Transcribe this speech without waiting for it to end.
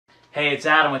Hey, it's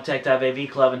Adam with Tech.AV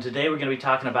Club, and today we're going to be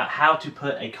talking about how to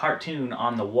put a cartoon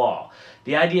on the wall.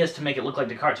 The idea is to make it look like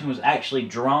the cartoon was actually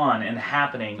drawn and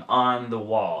happening on the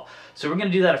wall. So we're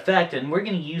going to do that effect, and we're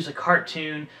going to use a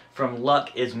cartoon from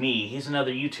Luck Is Me. He's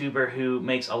another YouTuber who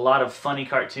makes a lot of funny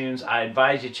cartoons. I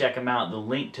advise you check him out. The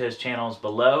link to his channel is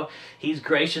below. He's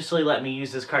graciously let me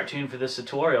use this cartoon for this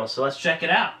tutorial, so let's check it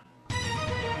out.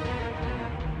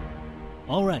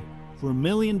 Alright, for $1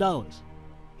 million,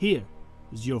 here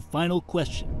is your final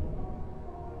question.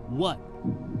 What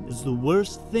is the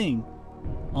worst thing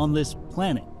on this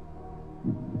planet?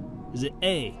 Is it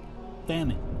A,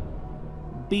 famine,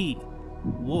 B,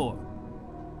 war,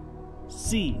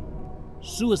 C,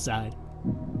 suicide,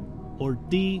 or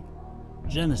D,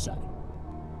 genocide?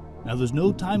 Now there's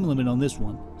no time limit on this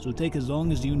one, so take as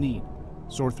long as you need.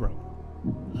 Sore throat.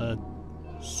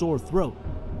 Sore throat.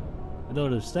 I don't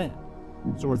understand.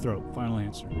 Sore throat, final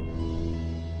answer.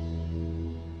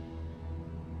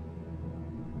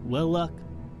 Well, Luck,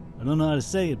 I don't know how to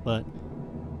say it, but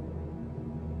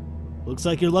looks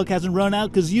like your luck hasn't run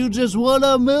out because you just won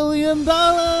 $1 million! Woo!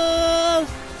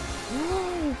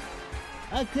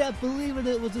 I can't believe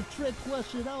it was a trick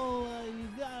question. Oh, you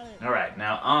got it. All right,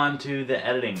 now on to the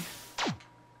editing.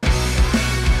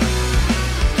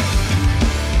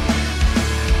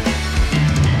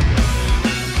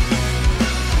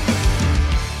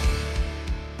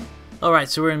 Alright,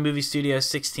 so we're in Movie Studio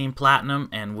 16 Platinum,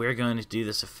 and we're going to do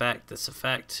this effect. This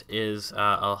effect is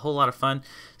a whole lot of fun.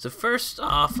 So first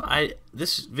off,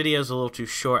 this video is a little too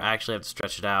short. I actually have to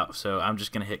stretch it out, so I'm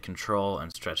just going to hit Control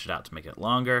and stretch it out to make it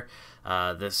longer.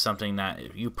 This is something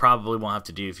that you probably won't have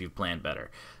to do if you've planned better.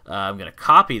 I'm going to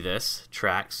copy this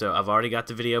track. So I've already got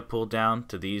the video pulled down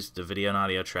to the video and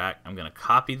audio track. I'm going to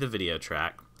copy the video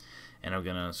track, and I'm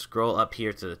going to scroll up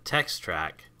here to the text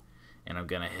track, and I'm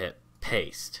going to hit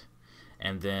Paste.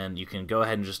 And then you can go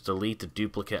ahead and just delete the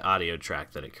duplicate audio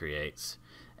track that it creates,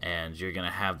 and you're going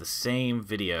to have the same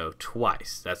video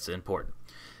twice. That's important.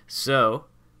 So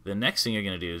the next thing you're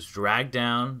going to do is drag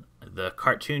down the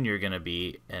cartoon you're going to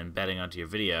be embedding onto your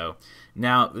video.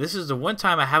 Now, this is the one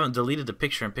time I haven't deleted the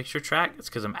picture-in-picture track. It's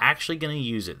because I'm actually going to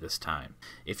use it this time.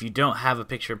 If you don't have a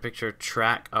picture-in-picture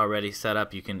track already set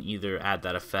up, you can either add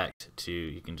that effect to,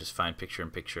 you can just find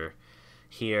picture-in-picture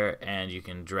here, and you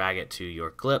can drag it to your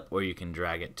clip, or you can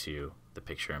drag it to the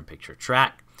picture-in-picture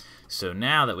track. So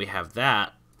now that we have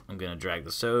that, I'm going to drag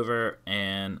this over,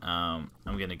 and I'm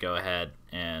going to go ahead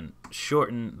and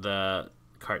shorten the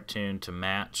cartoon to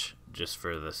match just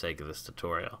for the sake of this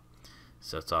tutorial.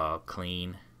 So it's all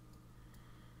clean.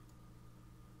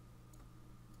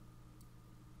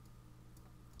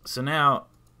 So now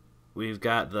we've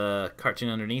got the cartoon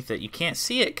underneath it. You can't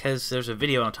see it because there's a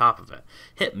video on top of it.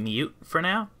 Hit mute for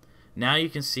now. Now you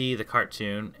can see the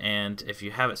cartoon, and if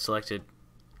you have it selected,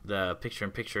 the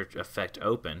picture-in-picture effect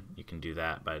open, you can do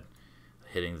that by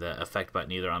hitting the effect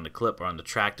button either on the clip or on the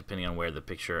track, depending on where the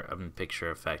picture-in-picture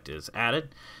effect is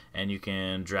added. And you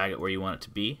can drag it where you want it to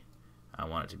be. I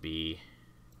want it to be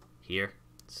here,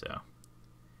 so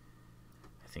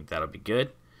I think that'll be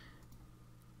good.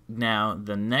 Now,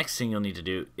 the next thing you'll need to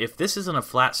do, if this isn't a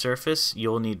flat surface,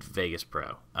 you'll need Vegas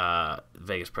Pro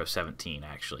 17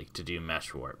 actually, to do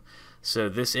mesh warp. So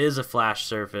this is a flat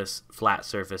surface,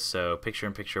 so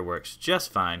picture-in-picture works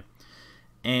just fine.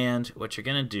 And what you're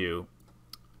going to do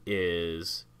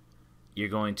is you're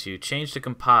going to change the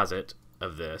composite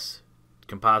of this,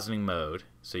 compositing mode.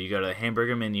 So you go to the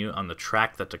hamburger menu on the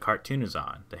track that the cartoon is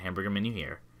on, the hamburger menu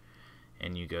here,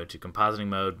 and you go to compositing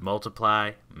mode,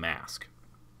 multiply, mask.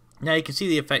 Now you can see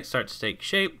the effect start to take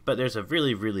shape, but there's a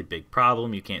really, really big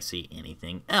problem. You can't see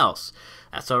anything else.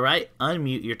 That's alright.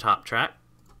 Unmute your top track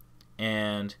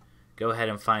and go ahead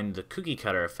and find the cookie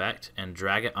cutter effect and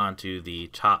drag it onto the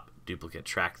top duplicate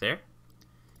track there.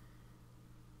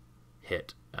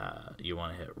 You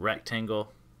want to hit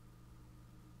rectangle.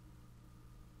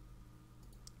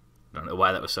 I don't know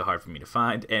why that was so hard for me to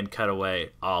find, and cut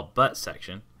away all but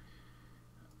section.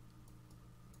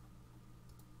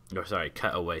 Or sorry,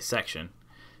 cut away section.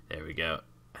 There we go.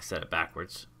 I set it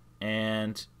backwards.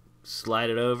 And slide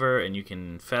it over, and you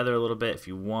can feather a little bit if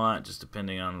you want, just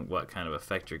depending on what kind of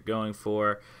effect you're going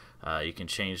for. You can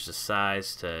change the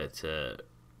size to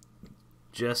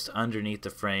just underneath the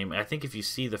frame. I think if you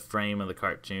see the frame of the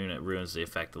cartoon, it ruins the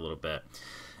effect a little bit.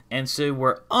 And so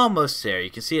we're almost there. You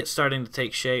can see it starting to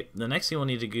take shape. The next thing we'll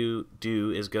need to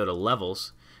do is go to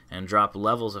levels and drop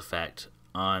levels effect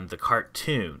on the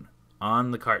cartoon.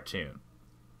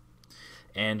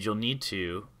 And you'll need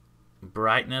to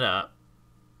brighten it up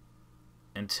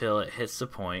until it hits the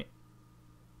point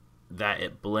that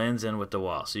it blends in with the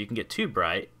wall. So you can get too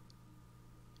bright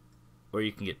or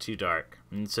you can get too dark.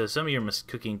 And so some of your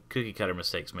cookie cutter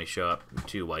mistakes may show up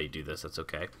too while you do this. That's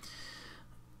okay.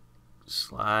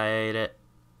 Slide it.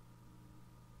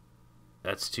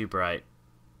 That's too bright.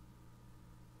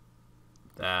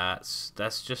 That's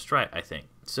just right, I think.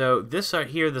 So this right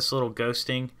here, this little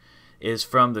ghosting, is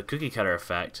from the cookie cutter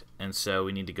effect, and so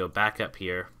we need to go back up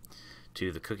here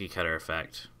to the cookie cutter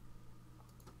effect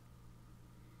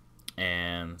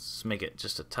and make it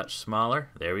just a touch smaller.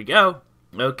 There we go.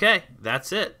 Okay,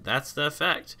 that's it. That's the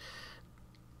effect.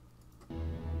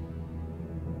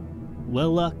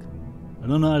 Well, Luck, I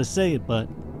don't know how to say it, but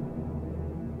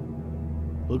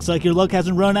looks like your luck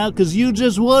hasn't run out because you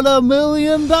just won $1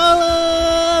 million!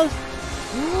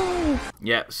 Woo!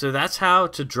 Yeah, so that's how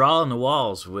to draw on the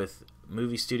walls with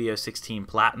Movie Studio 16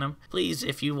 Platinum. Please,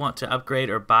 if you want to upgrade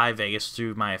or buy Vegas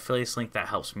through my affiliates link, that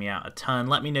helps me out a ton.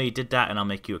 Let me know you did that and I'll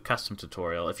make you a custom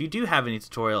tutorial. If you do have any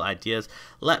tutorial ideas,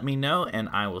 let me know and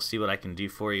I will see what I can do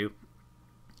for you.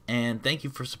 And thank you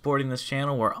for supporting this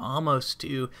channel. We're almost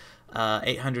to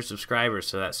 800 subscribers,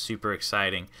 so that's super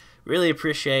exciting. Really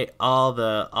appreciate all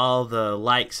the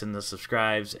likes and the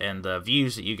subscribes and the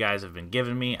views that you guys have been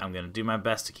giving me. I'm going to do my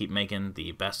best to keep making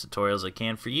the best tutorials I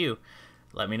can for you.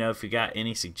 Let me know if you got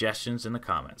any suggestions in the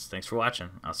comments. Thanks for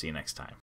watching. I'll see you next time.